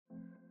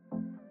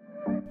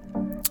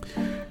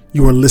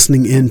You are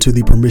listening in to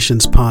the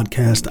Permissions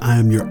Podcast. I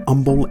am your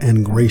humble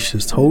and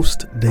gracious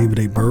host, David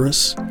A.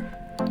 Burris,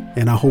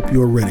 and I hope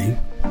you are ready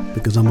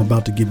because I'm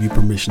about to give you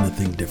permission to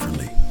think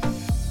differently.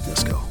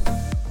 Let's go.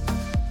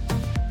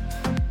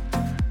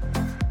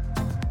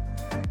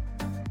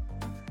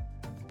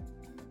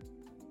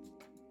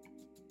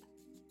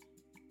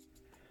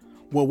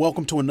 Well,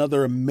 welcome to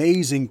another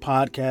amazing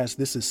podcast.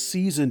 This is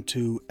season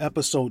 2,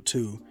 episode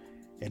 2.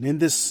 And in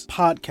this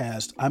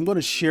podcast, I'm going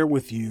to share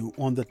with you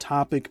on the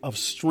topic of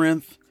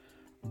strength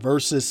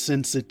versus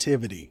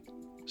sensitivity.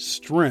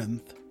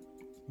 Strength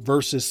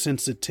versus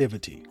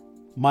sensitivity.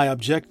 My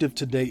objective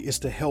today is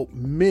to help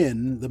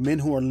men, the men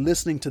who are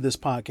listening to this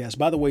podcast.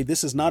 By the way,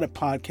 this is not a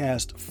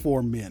podcast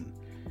for men.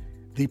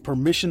 The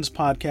Permissions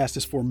Podcast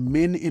is for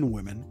men and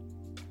women.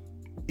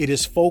 It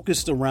is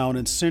focused around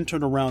and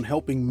centered around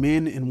helping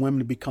men and women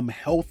to become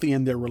healthy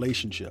in their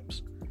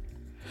relationships.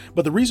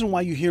 But the reason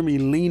why you hear me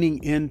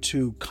leaning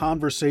into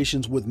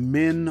conversations with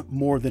men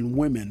more than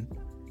women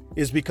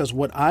is because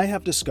what I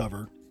have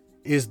discovered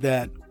is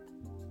that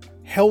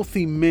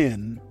healthy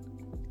men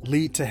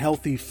lead to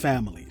healthy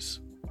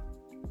families.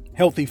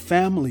 Healthy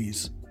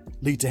families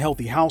lead to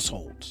healthy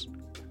households.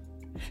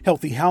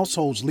 Healthy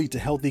households lead to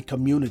healthy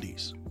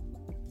communities.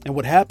 And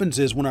what happens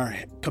is when our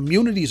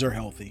communities are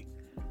healthy,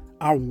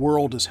 our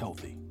world is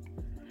healthy.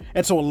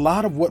 And so a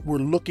lot of what we're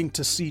looking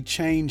to see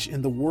change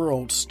in the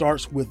world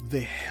starts with the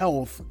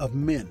health of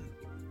men.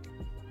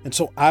 And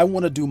so I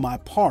want to do my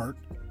part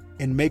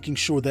in making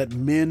sure that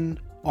men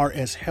are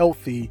as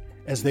healthy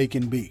as they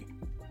can be,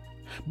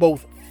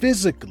 both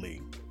physically,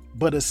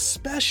 but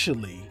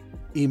especially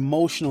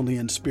emotionally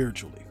and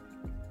spiritually.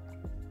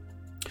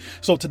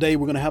 So today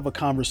we're going to have a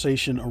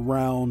conversation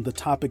around the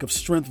topic of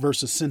strength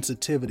versus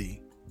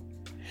sensitivity.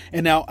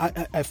 And now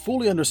I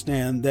fully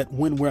understand that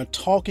when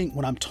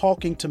I'm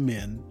talking to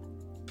men,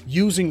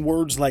 using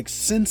words like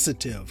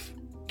sensitive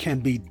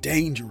can be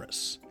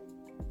dangerous.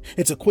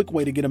 It's a quick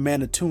way to get a man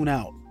to tune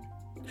out.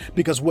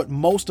 Because what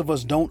most of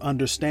us don't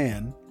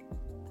understand,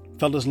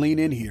 fellas, lean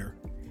in here,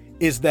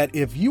 is that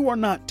if you are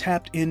not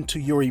tapped into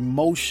your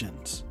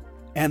emotions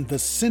and the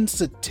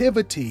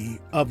sensitivity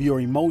of your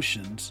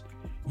emotions,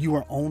 you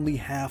are only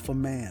half a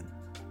man.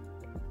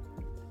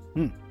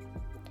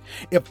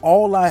 If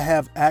all I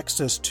have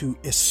access to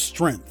is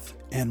strength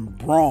and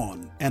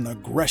brawn and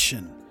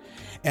aggression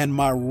and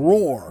my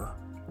roar,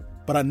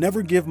 but I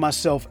never give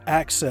myself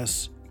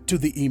access to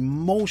the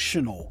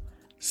emotional,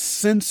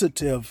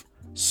 sensitive,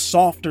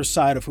 softer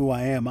side of who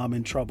I am, I'm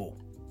in trouble.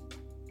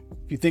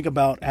 If you think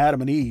about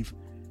Adam and Eve,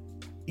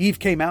 Eve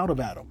came out of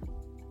Adam,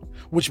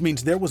 which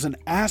means there was an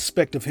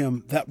aspect of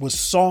him that was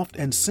soft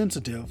and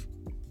sensitive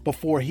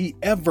before he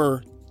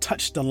ever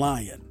touched a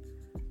lion,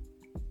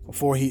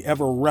 before he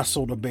ever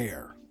wrestled a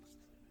bear.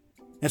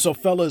 And so,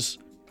 fellas,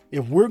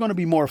 if we're going to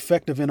be more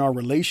effective in our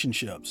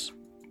relationships,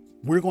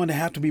 we're going to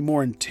have to be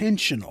more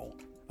intentional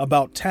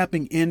about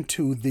tapping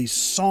into the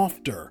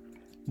softer,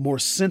 more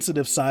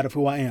sensitive side of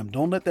who I am.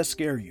 Don't let that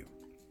scare you.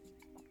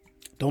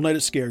 Don't let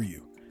it scare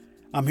you.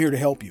 I'm here to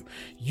help you.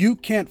 You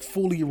can't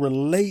fully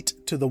relate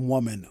to the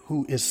woman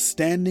who is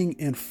standing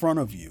in front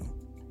of you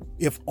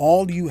if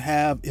all you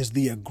have is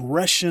the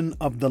aggression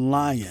of the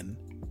lion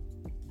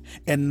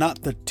and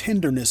not the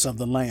tenderness of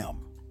the lamb.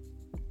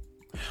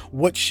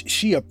 What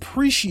she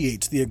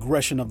appreciates the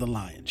aggression of the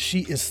lion.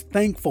 She is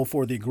thankful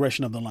for the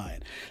aggression of the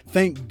lion.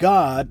 Thank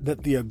God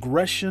that the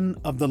aggression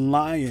of the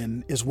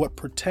lion is what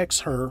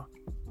protects her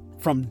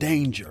from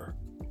danger.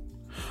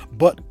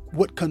 But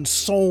what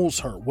consoles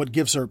her, what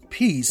gives her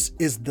peace,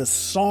 is the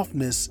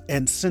softness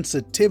and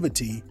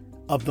sensitivity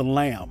of the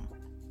lamb.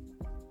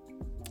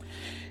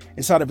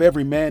 Inside of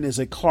every man is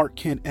a Clark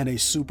Kent and a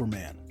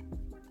Superman.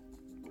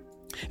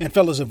 And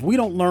fellas, if we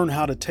don't learn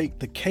how to take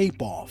the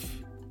cape off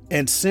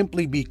and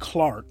simply be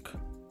Clark,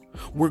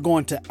 we're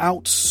going to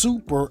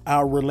out-super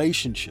our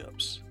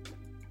relationships.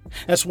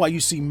 That's why you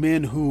see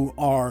men who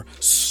are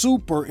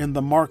super in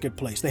the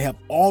marketplace. They have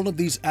all of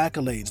these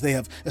accolades. They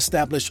have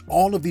established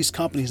all of these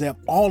companies. They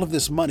have all of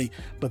this money,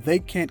 but they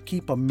can't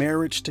keep a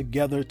marriage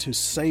together to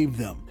save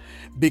them.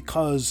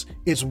 Because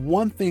it's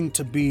one thing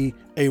to be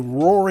a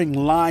roaring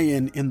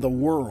lion in the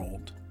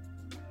world.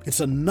 It's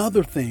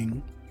another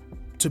thing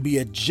to be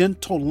a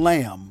gentle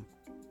lamb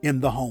in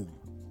the home.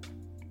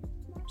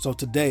 So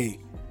today,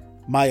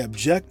 my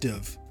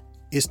objective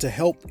is to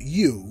help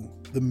you,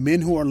 the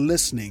men who are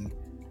listening,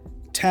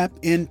 tap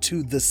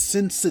into the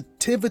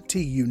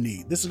sensitivity you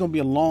need. This is going to be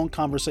a long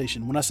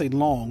conversation. When I say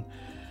long,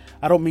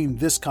 I don't mean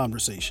this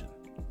conversation.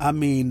 I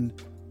mean,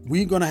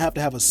 we're going to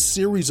have a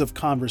series of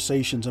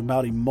conversations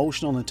about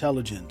emotional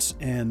intelligence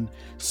and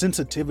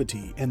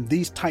sensitivity and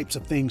these types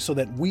of things so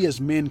that we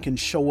as men can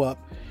show up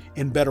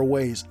in better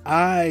ways.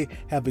 I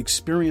have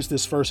experienced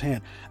this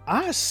firsthand.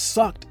 I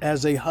sucked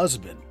as a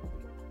husband.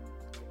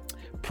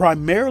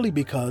 Primarily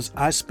because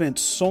I spent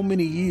so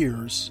many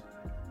years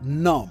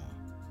numb,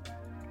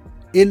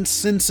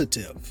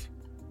 insensitive,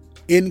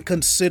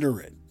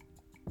 inconsiderate,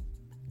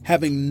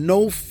 having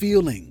no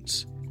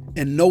feelings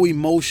and no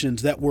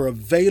emotions that were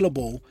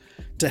available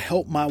to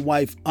help my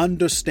wife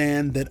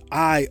understand that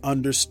I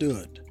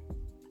understood.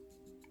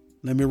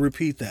 Let me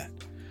repeat that.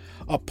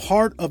 A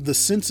part of the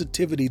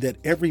sensitivity that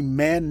every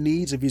man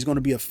needs if he's going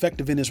to be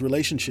effective in his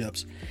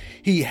relationships,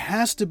 he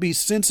has to be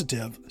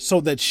sensitive so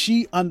that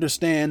she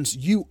understands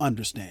you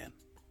understand.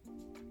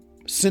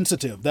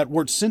 Sensitive. That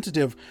word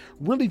sensitive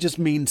really just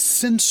means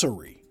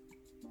sensory.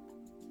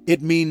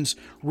 It means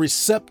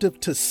receptive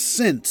to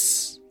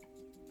sense.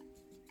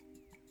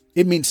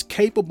 It means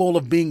capable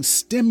of being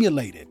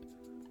stimulated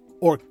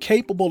or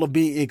capable of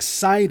being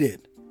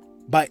excited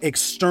by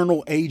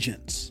external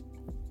agents.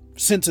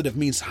 Sensitive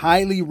means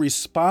highly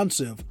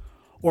responsive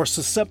or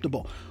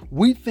susceptible.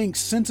 We think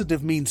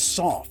sensitive means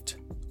soft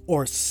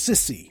or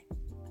sissy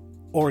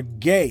or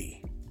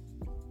gay.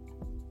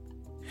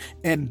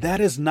 And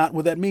that is not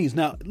what that means.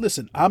 Now,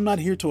 listen, I'm not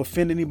here to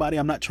offend anybody.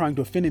 I'm not trying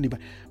to offend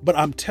anybody. But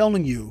I'm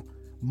telling you,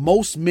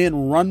 most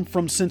men run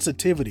from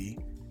sensitivity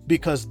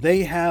because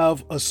they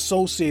have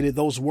associated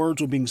those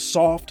words with being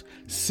soft,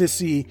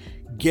 sissy,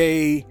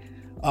 gay,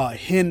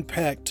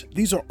 henpecked.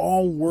 These are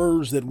all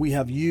words that we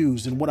have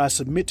used. And what I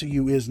submit to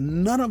you is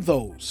none of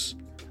those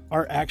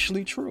are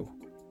actually true.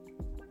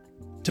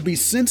 To be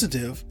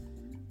sensitive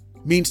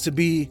means to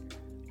be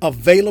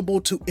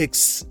available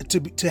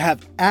to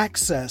have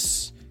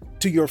access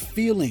to your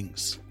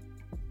feelings.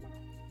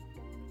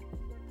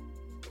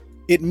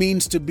 It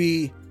means to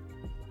be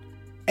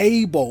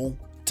able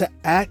to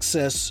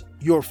access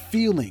your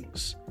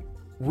feelings,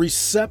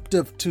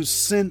 receptive to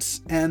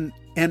sense and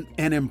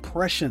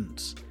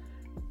impressions.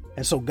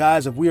 And so,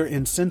 guys, if we are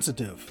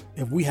insensitive,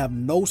 if we have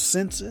no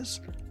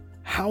senses,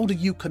 how do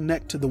you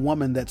connect to the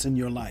woman that's in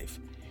your life?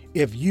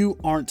 If you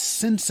aren't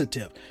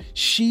sensitive,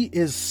 she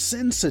is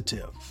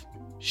sensitive.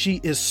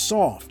 She is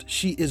soft.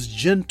 She is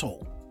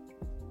gentle.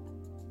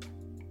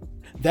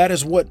 That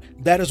is what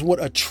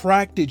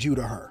attracted you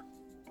to her.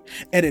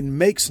 And it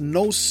makes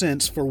no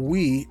sense for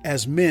we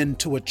as men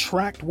to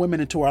attract women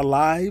into our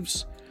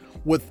lives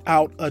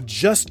without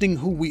adjusting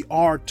who we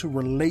are to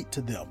relate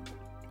to them.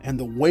 And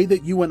the way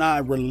that you and I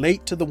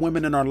relate to the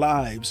women in our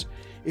lives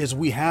is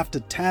we have to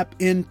tap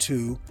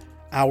into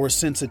our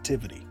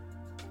sensitivity.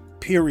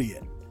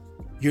 Period.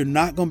 You're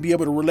not going to be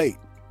able to relate.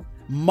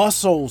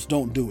 Muscles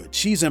don't do it.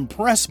 She's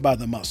impressed by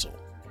the muscle.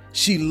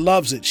 She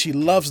loves it. She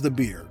loves the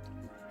beard.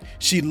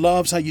 She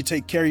loves how you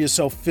take care of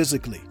yourself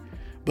physically.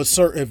 But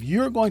sir, if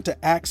you're going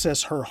to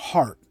access her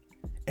heart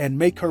and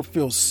make her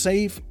feel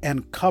safe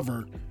and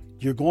covered,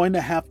 you're going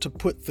to have to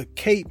put the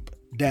cape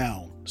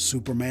down,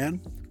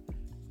 Superman.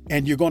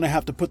 And you're going to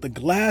have to put the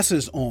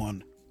glasses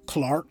on,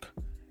 Clark.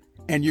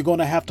 And you're going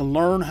to have to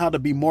learn how to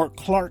be more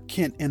Clark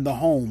Kent in the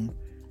home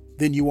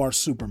than you are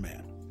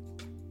Superman.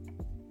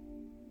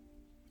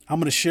 I'm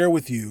going to share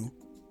with you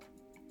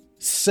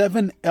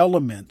 7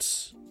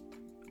 elements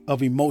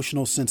of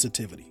emotional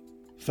sensitivity.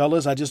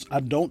 Fellas, I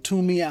don't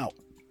tune me out.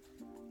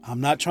 I'm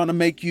not trying to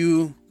make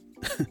you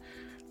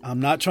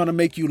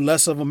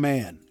less of a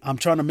man. I'm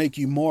trying to make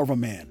you more of a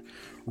man.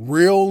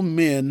 Real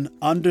men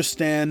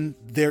understand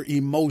their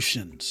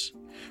emotions.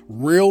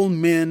 Real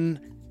men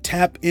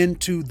tap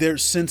into their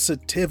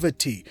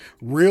sensitivity.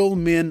 Real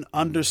men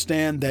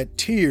understand that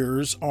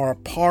tears are a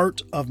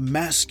part of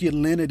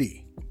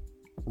masculinity.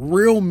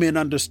 Real men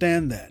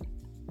understand that.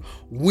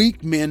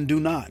 Weak men do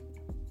not.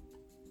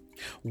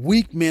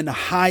 Weak men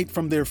hide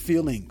from their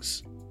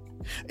feelings.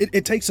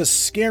 It takes a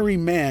scary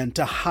man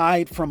to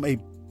hide from a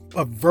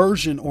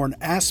version or an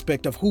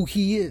aspect of who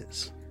he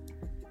is.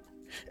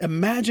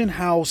 Imagine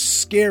how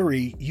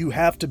scary you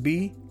have to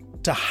be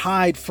to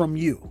hide from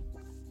you.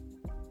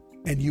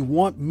 And you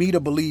want me to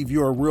believe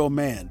you're a real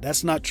man.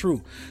 That's not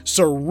true.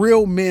 So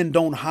real men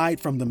don't hide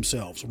from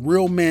themselves.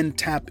 Real men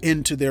tap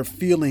into their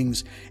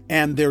feelings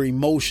and their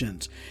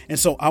emotions. And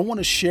so I want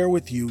to share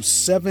with you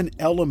 7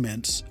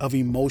 elements of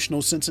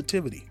emotional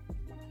sensitivity.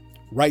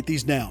 Write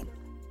these down.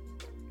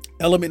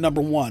 Element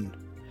number 1,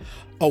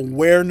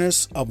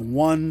 awareness of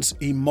one's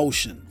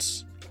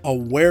emotions.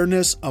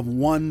 Awareness of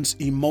one's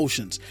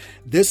emotions.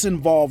 This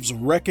involves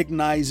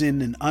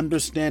recognizing and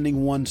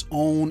understanding one's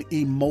own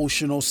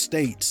emotional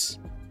states.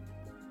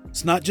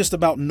 It's not just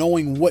about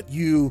knowing what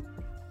you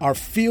are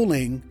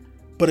feeling,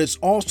 but it's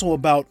also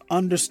about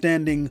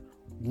understanding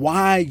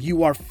why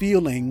you are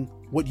feeling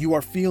what you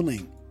are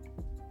feeling.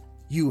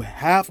 You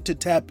have to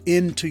tap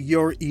into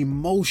your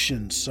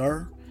emotions,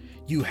 sir.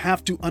 You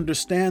have to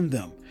understand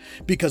them.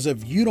 Because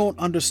if you don't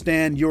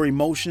understand your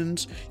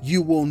emotions,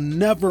 you will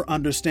never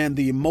understand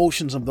the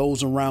emotions of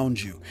those around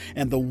you.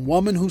 And the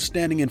woman who's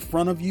standing in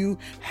front of you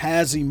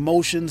has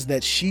emotions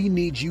that she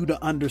needs you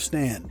to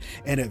understand.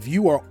 And if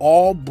you are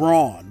all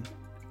brawn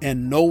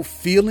and no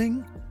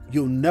feeling,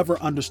 you'll never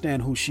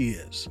understand who she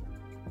is.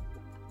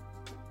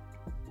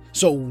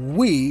 So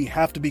we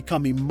have to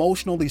become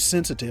emotionally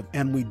sensitive,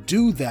 and we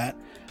do that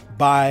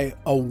by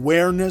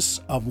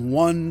awareness of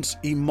one's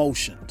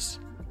emotions.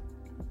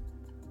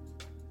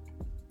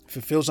 If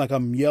it feels like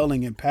I'm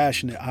yelling and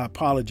passionate, I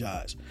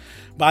apologize.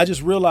 But I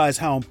just realize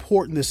how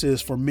important this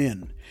is for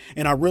men.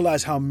 And I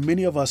realize how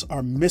many of us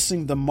are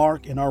missing the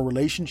mark in our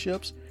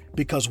relationships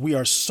because we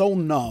are so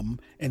numb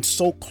and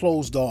so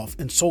closed off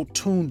and so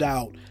tuned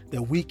out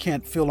that we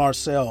can't feel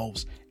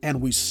ourselves, and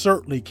we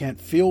certainly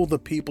can't feel the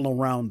people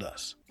around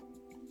us.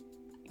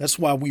 That's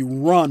why we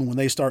run when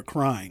they start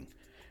crying,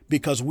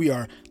 because we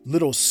are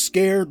little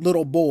scared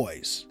little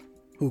boys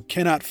who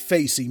cannot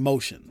face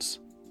emotions.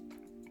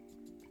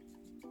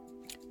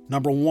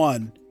 Number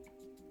one,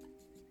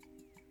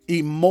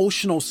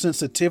 emotional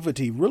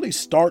sensitivity really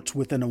starts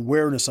with an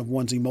awareness of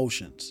one's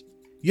emotions.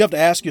 You have to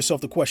ask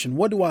yourself the question,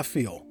 what do I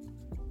feel?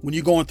 When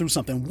you're going through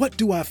something, what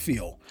do I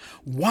feel?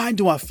 Why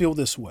do I feel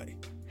this way?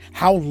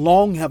 How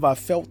long have I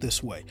felt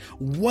this way?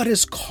 What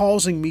is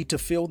causing me to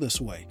feel this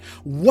way?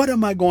 What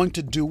am I going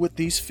to do with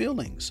these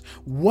feelings?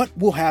 What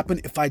will happen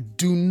if I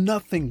do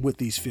nothing with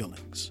these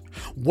feelings?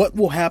 What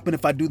will happen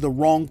if I do the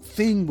wrong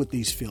thing with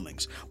these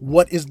feelings?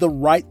 What is the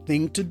right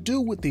thing to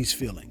do with these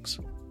feelings?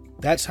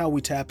 That's how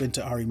we tap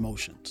into our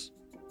emotions.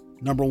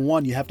 Number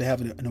one, you have to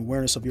have an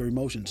awareness of your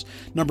emotions.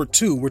 Number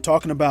two, we're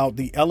talking about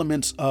the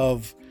elements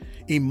of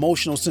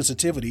emotional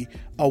sensitivity,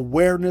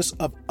 awareness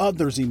of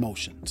others'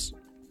 emotions.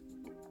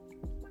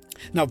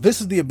 Now, this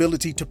is the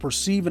ability to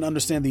perceive and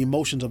understand the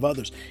emotions of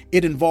others.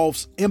 It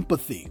involves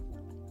empathy,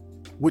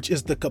 which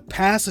is the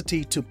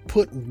capacity to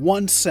put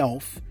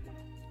oneself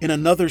in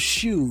another's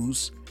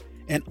shoes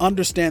and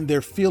understand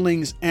their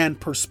feelings and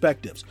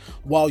perspectives.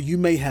 While you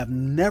may have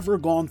never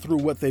gone through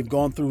what they've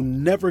gone through,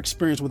 never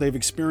experienced what they've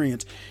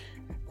experienced,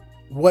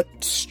 what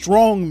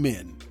strong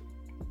men,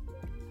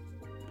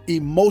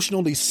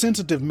 emotionally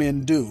sensitive men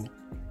do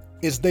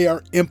is they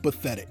are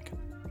empathetic.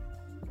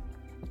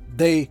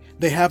 They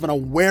have an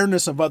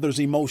awareness of others'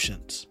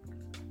 emotions.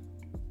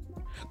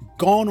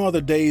 Gone are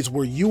the days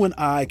where you and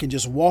I can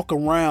just walk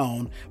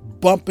around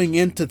bumping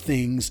into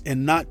things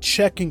and not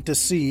checking to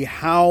see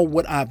how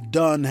what I've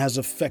done has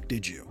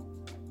affected you.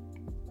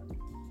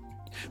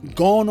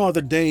 Gone are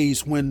the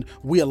days when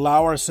we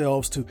allow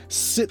ourselves to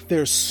sit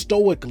there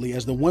stoically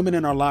as the women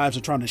in our lives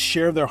are trying to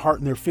share their heart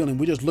and their feeling.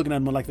 We're just looking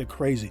at them like they're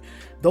crazy.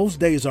 Those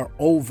days are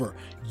over.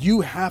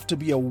 You have to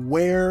be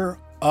aware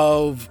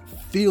of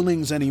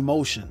feelings and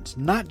emotions,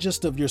 not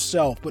just of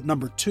yourself, but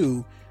number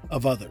two,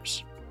 of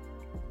others.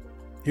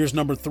 Here's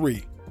number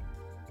three.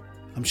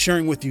 I'm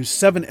sharing with you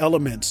 7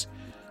 elements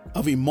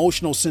of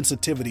emotional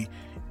sensitivity.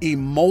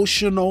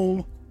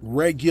 Emotional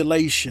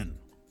regulation.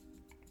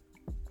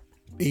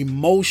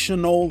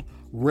 Emotional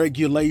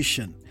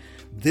regulation.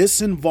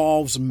 This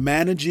involves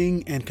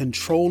managing and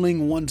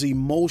controlling one's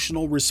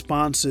emotional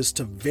responses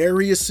to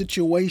various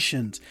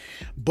situations,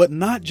 but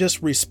not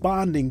just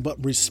responding,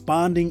 but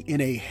responding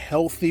in a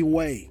healthy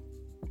way.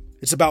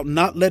 It's about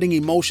not letting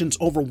emotions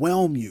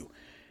overwhelm you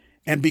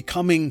and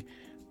becoming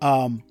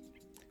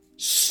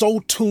so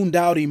tuned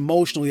out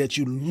emotionally that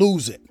you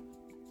lose it.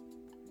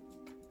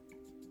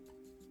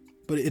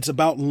 But it's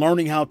about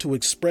learning how to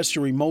express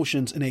your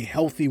emotions in a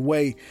healthy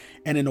way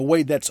and in a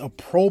way that's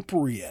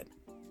appropriate.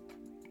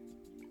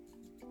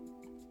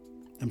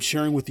 I'm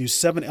sharing with you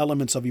 7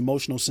 elements of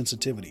emotional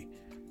sensitivity.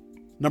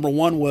 Number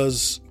 1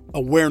 was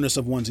awareness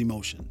of one's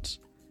emotions.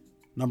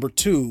 Number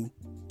 2,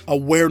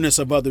 awareness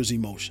of others'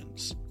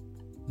 emotions.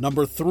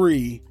 Number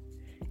 3,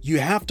 you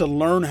have to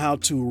learn how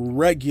to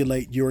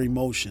regulate your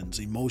emotions,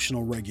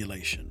 emotional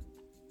regulation.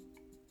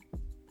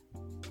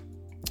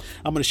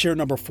 I'm going to share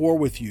number 4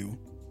 with you.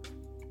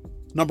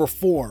 Number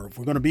 4, if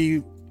we're going to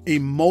be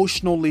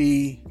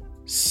emotionally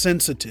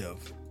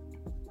sensitive,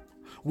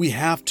 we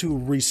have to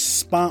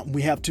respond.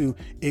 We have to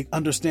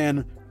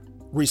understand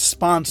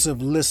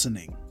responsive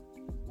listening.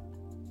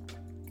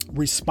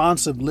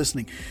 Responsive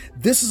listening.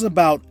 This is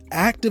about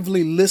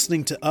actively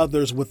listening to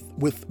others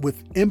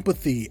with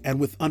empathy and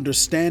with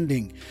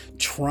understanding,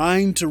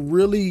 trying to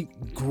really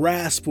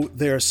grasp what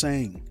they're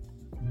saying.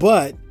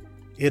 But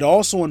it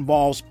also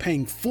involves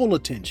paying full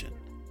attention,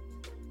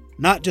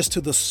 not just to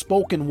the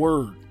spoken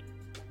word,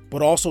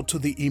 but also to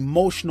the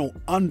emotional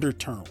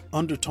undertone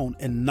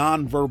and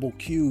nonverbal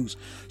cues.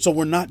 So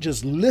we're not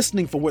just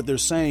listening for what they're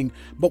saying,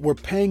 but we're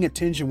paying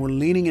attention. We're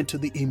leaning into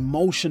the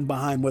emotion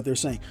behind what they're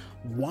saying.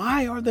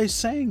 Why are they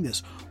saying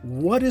this?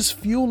 What is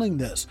fueling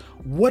this?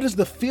 What is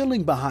the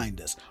feeling behind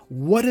this?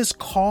 What is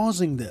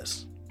causing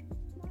this?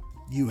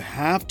 You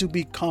have to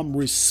become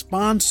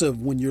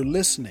responsive when you're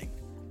listening.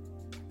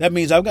 That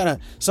means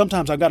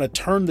sometimes I've got to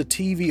turn the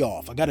TV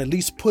off. I got to at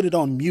least put it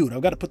on mute.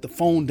 I've got to put the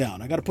phone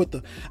down. I got to put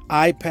the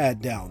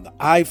iPad down, the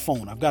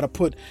iPhone. I've got to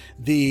put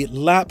the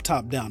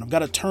laptop down. I've got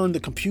to turn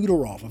the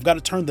computer off. I've got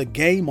to turn the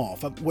game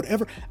off.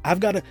 Whatever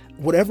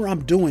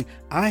I'm doing,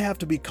 I have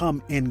to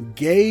become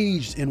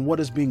engaged in what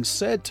is being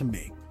said to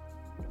me.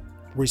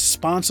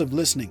 Responsive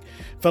listening.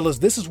 Fellas,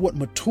 this is what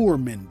mature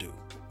men do.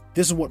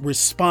 This is what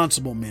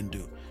responsible men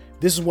do.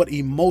 This is what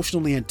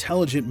emotionally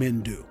intelligent men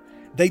do.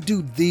 They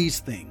do these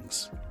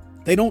things.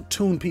 They don't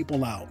tune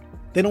people out.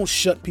 They don't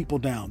shut people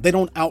down. They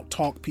don't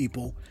out-talk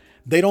people.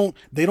 They don't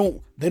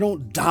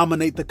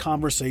dominate the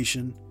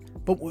conversation,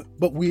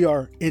 but we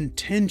are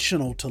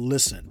intentional to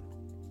listen.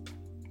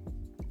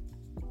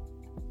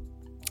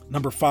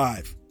 Number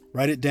 5,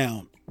 write it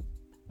down.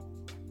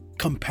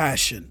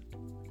 Compassion.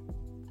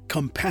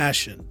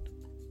 Compassion.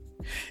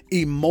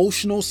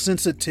 Emotional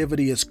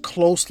sensitivity is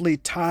closely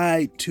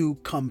tied to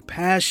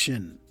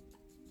compassion.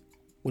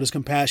 What is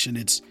compassion?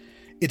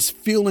 It's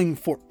feeling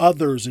for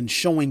others and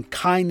showing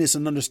kindness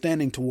and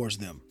understanding towards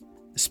them,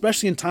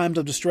 especially in times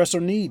of distress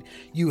or need.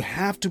 You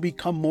have to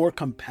become more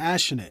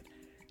compassionate.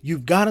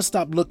 You've got to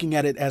stop looking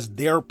at it as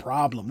their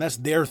problem. That's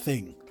their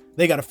thing.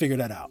 They got to figure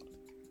that out.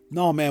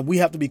 No, man, we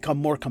have to become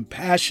more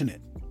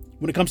compassionate.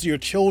 When it comes to your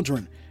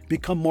children,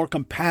 become more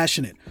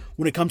compassionate.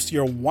 When it comes to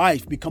your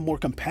wife, become more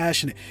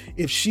compassionate.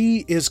 If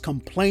she is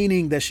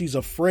complaining that she's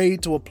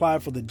afraid to apply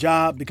for the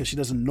job because she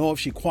doesn't know if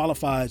she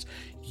qualifies,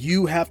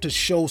 you have to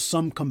show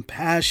some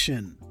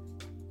compassion.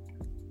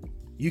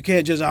 You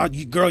can't just,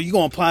 girl, you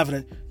going to apply for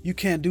that. You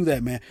can't do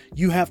that, man.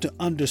 You have to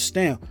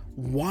understand,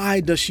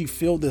 why does she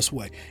feel this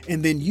way?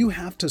 And then you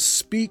have to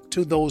speak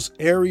to those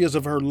areas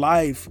of her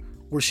life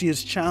where she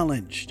is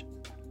challenged.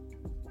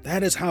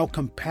 That is how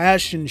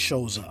compassion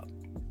shows up.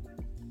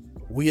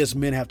 We as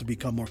men have to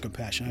become more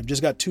compassionate. I've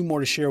just got 2 more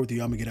to share with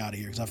you. I'm going to get out of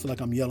here because I feel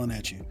like I'm yelling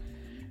at you.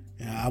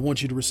 And I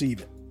want you to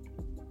receive it.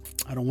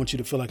 I don't want you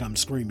to feel like I'm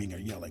screaming or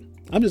yelling.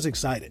 I'm just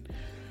excited.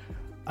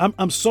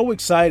 I'm so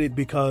excited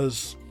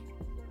because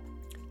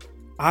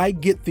I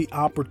get the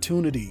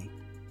opportunity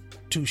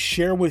to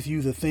share with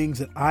you the things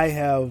that I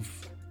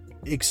have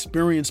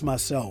experienced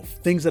myself,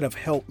 things that have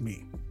helped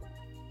me.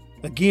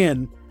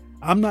 Again,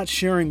 I'm not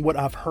sharing what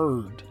I've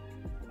heard.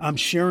 I'm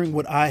sharing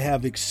what I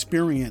have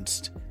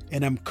experienced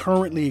and I'm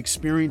currently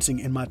experiencing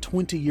in my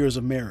 20 years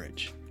of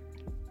marriage.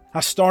 I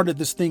started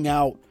this thing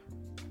out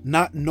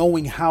not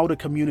knowing how to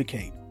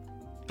communicate.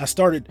 I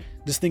started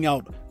this thing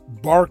out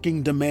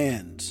barking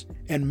demands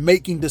and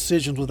making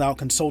decisions without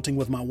consulting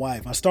with my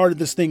wife. I started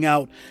this thing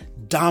out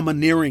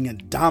domineering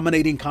and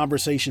dominating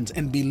conversations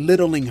and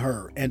belittling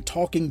her and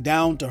talking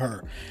down to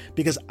her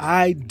because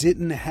I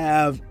didn't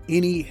have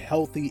any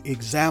healthy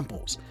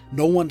examples.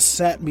 No one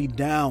sat me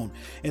down.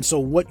 And so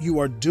what you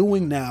are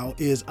doing now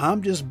is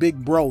I'm just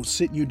big bro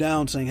sitting you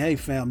down saying, hey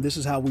fam, this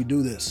is how we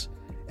do this.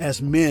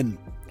 As men,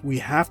 we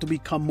have to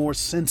become more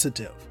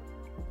sensitive.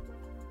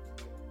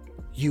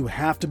 You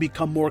have to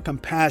become more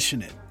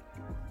compassionate.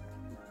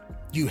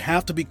 You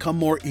have to become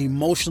more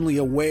emotionally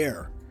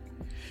aware.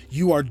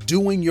 You are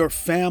doing your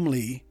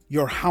family,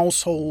 your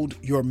household,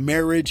 your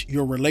marriage,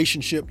 your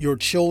relationship, your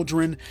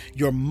children,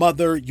 your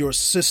mother, your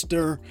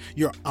sister,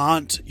 your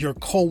aunt, your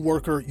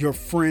co-worker, your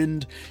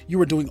friend.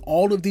 You are doing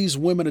all of these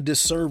women a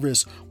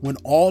disservice when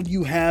all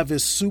you have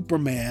is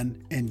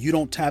Superman and you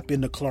don't tap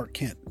into Clark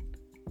Kent.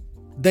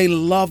 They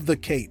love the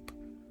cape,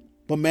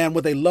 but man,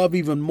 what they love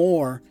even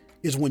more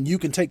is when you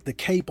can take the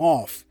cape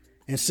off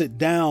and sit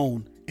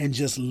down and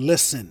just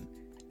listen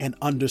and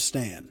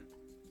understand.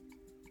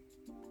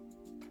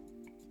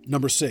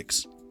 Number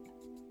 6.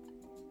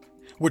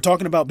 We're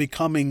talking about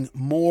becoming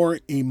more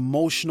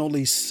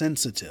emotionally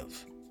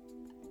sensitive.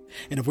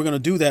 And if we're going to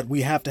do that,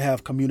 we have to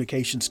have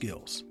communication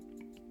skills.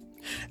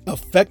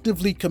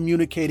 Effectively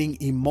communicating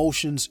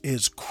emotions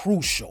is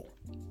crucial.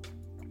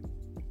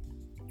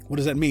 What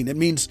does that mean? It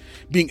means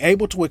being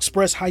able to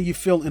express how you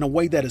feel in a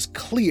way that is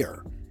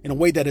clear, in a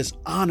way that is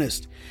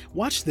honest.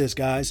 Watch this,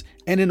 guys,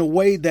 and in a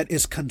way that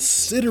is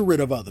considerate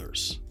of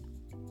others.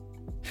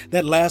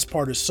 That last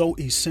part is so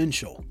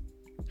essential.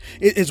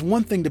 It is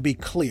one thing to be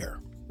clear.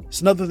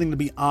 It's another thing to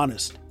be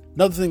honest,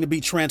 another thing to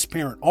be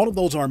transparent. All of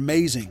those are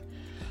amazing.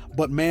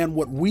 But man,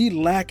 what we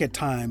lack at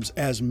times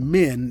as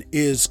men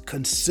is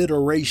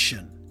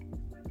consideration.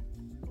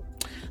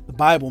 The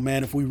Bible,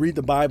 man, if we read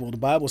the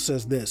Bible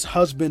says this: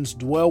 husbands,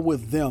 dwell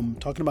with them,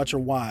 talking about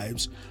your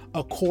wives,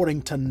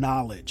 according to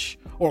knowledge,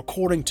 or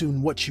according to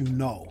what you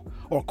know,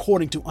 or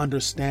according to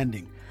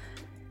understanding.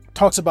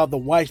 Talks about the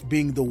wife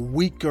being the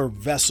weaker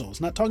vessel.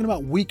 It's not talking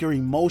about weaker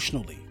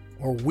emotionally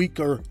or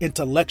weaker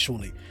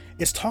intellectually.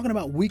 It's talking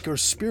about weaker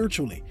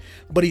spiritually.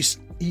 But he's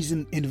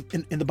in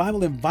the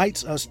Bible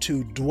invites us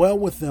to dwell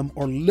with them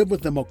or live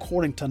with them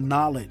according to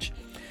knowledge.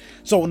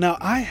 So now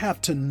I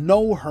have to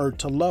know her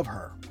to love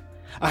her.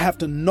 I have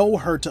to know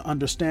her to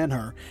understand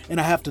her, and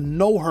I have to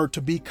know her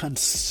to be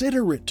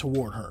considerate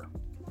toward her,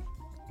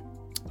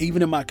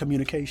 even in my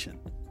communication.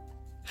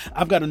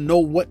 I've got to know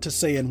what to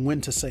say and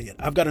when to say it.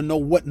 I've got to know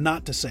what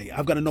not to say.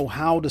 I've got to know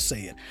how to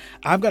say it.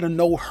 I've got to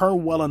know her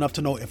well enough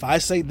to know if I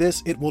say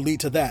this, it will lead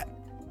to that.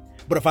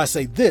 But if I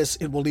say this,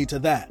 it will lead to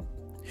that.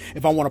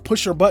 If I want to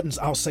push her buttons,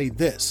 I'll say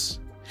this.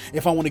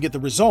 If I want to get the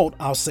result,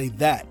 I'll say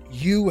that.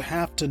 You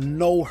have to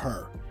know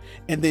her.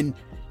 And then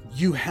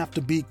you have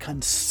to be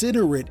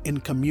considerate in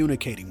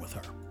communicating with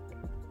her.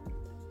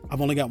 I've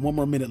only got 1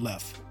 more minute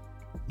left.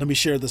 Let me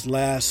share this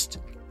last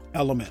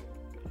element.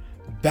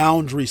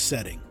 Boundary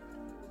setting.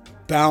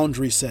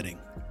 Boundary setting.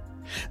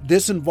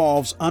 This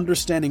involves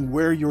understanding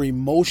where your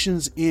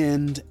emotions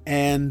end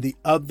and the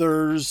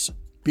others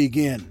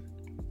begin.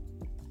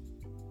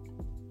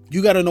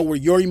 You got to know where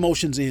your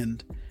emotions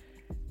end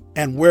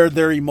and where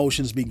their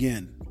emotions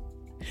begin.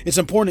 It's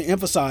important to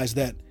emphasize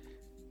that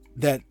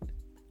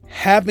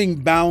having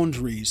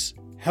boundaries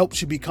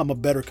helps you become a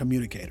better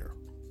communicator,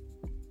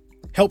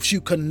 helps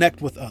you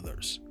connect with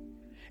others.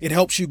 It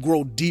helps you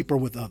grow deeper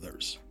with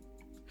others.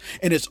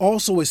 And it's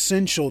also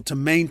essential to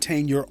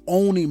maintain your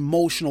own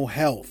emotional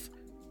health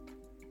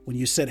when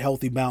you set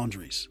healthy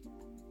boundaries.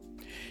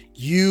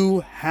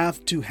 You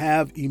have to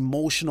have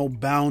emotional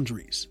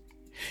boundaries.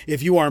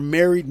 If you are a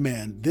married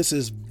man, this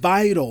is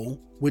vital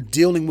with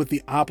dealing with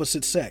the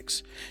opposite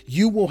sex.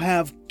 You will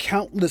have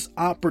countless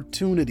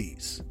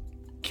opportunities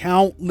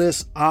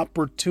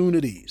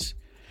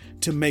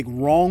to make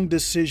wrong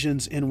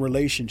decisions in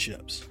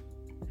relationships.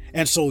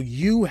 And so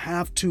you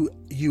have to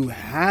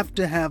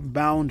have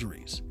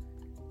boundaries.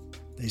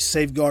 They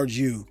safeguard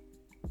you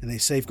and they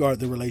safeguard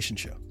the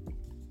relationship.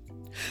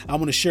 I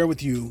want to share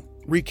with you,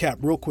 recap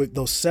real quick,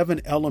 those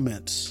 7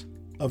 elements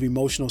of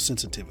emotional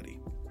sensitivity.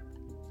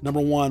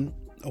 Number 1,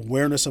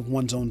 awareness of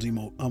one's own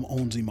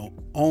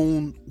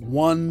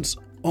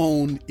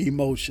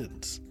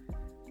emotions.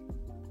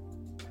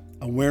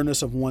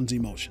 Awareness of one's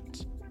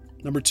emotions.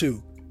 Number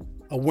 2,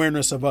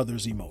 awareness of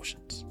others'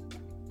 emotions.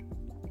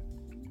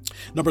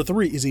 Number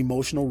 3 is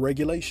emotional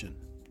regulation.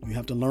 You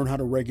have to learn how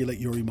to regulate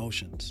your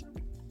emotions.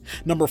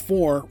 Number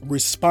 4,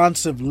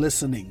 responsive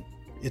listening.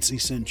 It's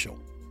essential.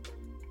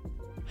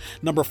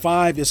 Number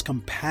 5 is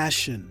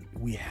compassion.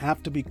 We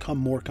have to become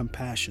more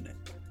compassionate.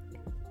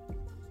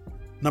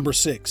 Number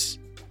 6,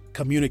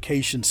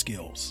 communication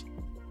skills.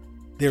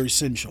 They're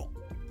essential.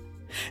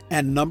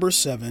 And number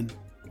 7,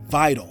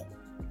 vital,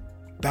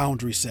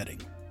 boundary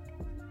setting.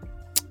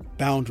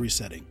 Boundary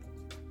setting.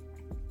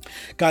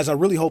 Guys, I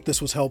really hope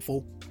this was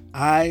helpful.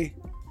 I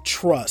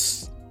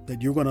trust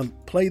that you're going to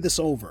play this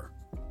over.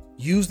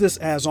 Use this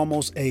as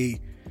almost a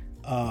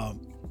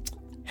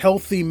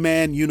healthy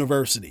man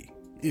university,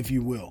 if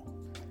you will.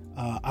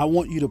 I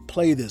want you to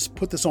play this,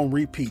 put this on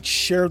repeat,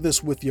 share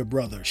this with your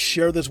brothers,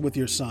 share this with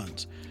your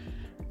sons,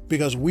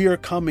 because we are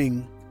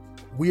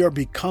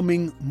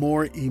becoming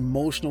more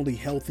emotionally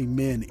healthy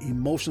men,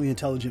 emotionally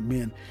intelligent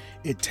men.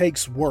 It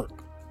takes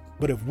work,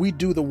 but if we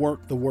do the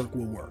work will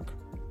work.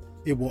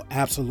 It will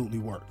absolutely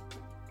work.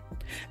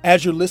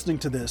 As you're listening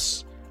to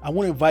this, I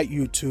want to invite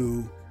you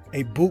to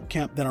a boot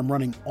camp that I'm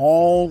running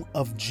all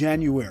of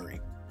January.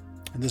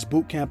 And this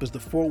boot camp is the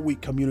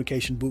 4-week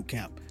communication boot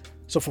camp.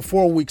 So for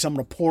 4 weeks, I'm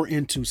going to pour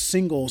into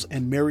singles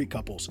and married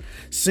couples.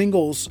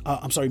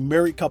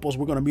 Married couples,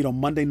 we're going to meet on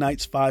Monday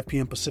nights, 5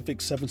 p.m. Pacific,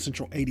 7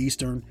 Central, 8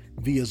 Eastern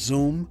via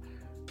Zoom.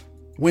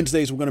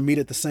 Wednesdays, we're going to meet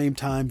at the same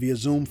time via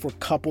Zoom for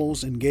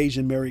couples, engaged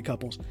in married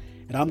couples.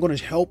 And I'm going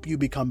to help you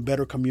become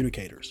better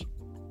communicators.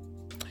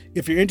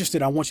 If you're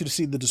interested, I want you to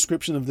see the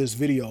description of this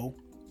video,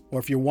 or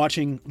if you're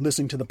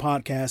listening to the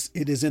podcast,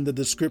 it is in the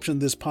description of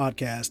this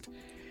podcast.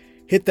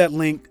 Hit that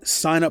link,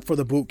 sign up for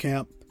the boot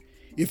camp.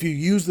 If you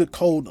use the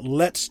code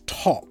Let's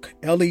Talk,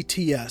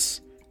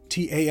 LETSTALK,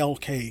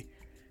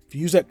 if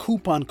you use that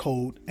coupon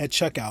code at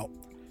checkout,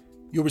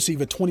 you'll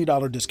receive a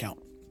 $20 discount.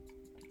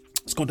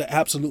 It's going to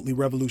absolutely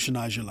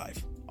revolutionize your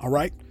life. All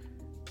right,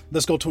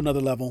 let's go to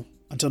another level.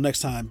 Until next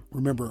time,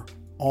 remember,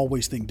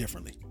 always think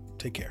differently.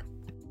 Take care.